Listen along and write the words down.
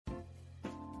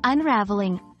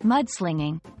Unraveling,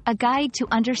 Mudslinging, a guide to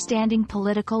understanding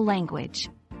political language.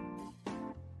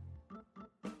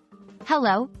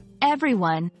 Hello,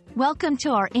 everyone. Welcome to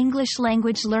our English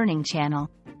language learning channel.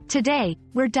 Today,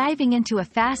 we're diving into a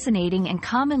fascinating and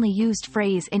commonly used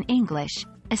phrase in English,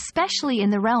 especially in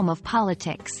the realm of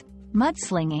politics: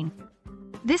 mudslinging.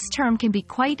 This term can be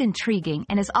quite intriguing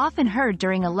and is often heard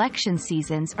during election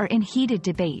seasons or in heated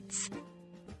debates.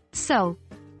 So,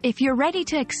 if you're ready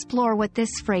to explore what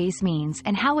this phrase means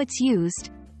and how it's used,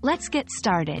 let's get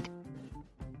started.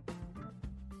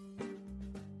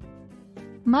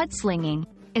 Mudslinging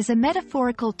is a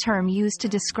metaphorical term used to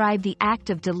describe the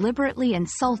act of deliberately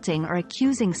insulting or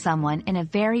accusing someone in a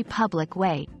very public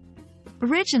way.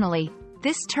 Originally,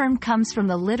 this term comes from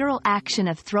the literal action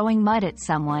of throwing mud at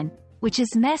someone, which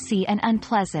is messy and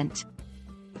unpleasant.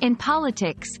 In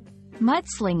politics,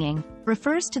 mudslinging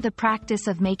refers to the practice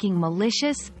of making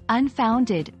malicious,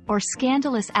 unfounded, or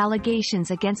scandalous allegations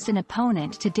against an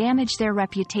opponent to damage their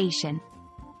reputation.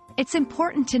 It's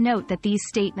important to note that these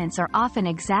statements are often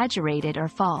exaggerated or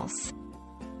false.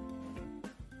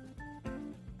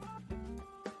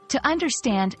 To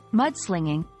understand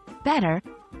mudslinging better,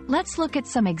 let's look at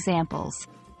some examples.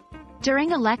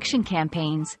 During election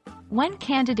campaigns, one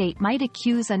candidate might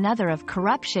accuse another of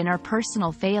corruption or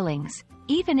personal failings,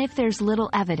 even if there's little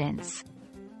evidence.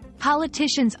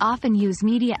 Politicians often use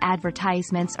media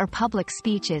advertisements or public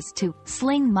speeches to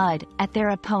sling mud at their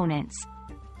opponents,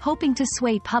 hoping to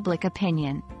sway public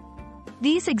opinion.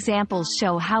 These examples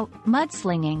show how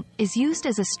mudslinging is used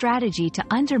as a strategy to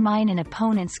undermine an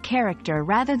opponent's character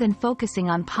rather than focusing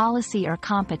on policy or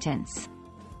competence.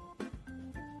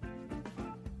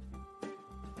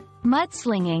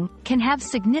 Mudslinging can have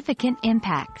significant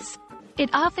impacts. It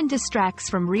often distracts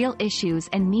from real issues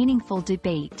and meaningful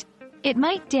debate. It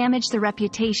might damage the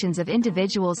reputations of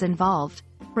individuals involved,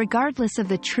 regardless of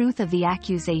the truth of the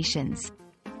accusations.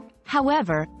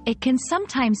 However, it can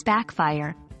sometimes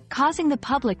backfire, causing the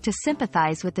public to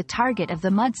sympathize with the target of the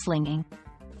mudslinging.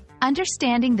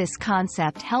 Understanding this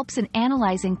concept helps in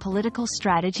analyzing political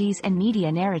strategies and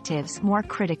media narratives more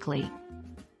critically.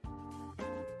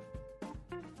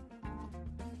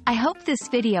 I hope this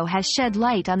video has shed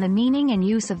light on the meaning and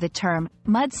use of the term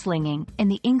mudslinging in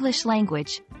the English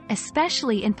language,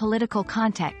 especially in political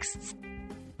contexts.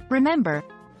 Remember,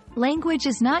 language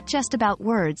is not just about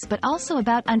words but also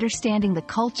about understanding the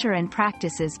culture and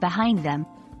practices behind them.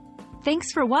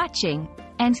 Thanks for watching,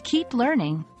 and keep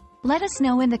learning. Let us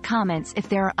know in the comments if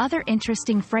there are other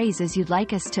interesting phrases you'd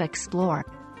like us to explore.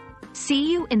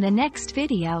 See you in the next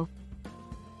video.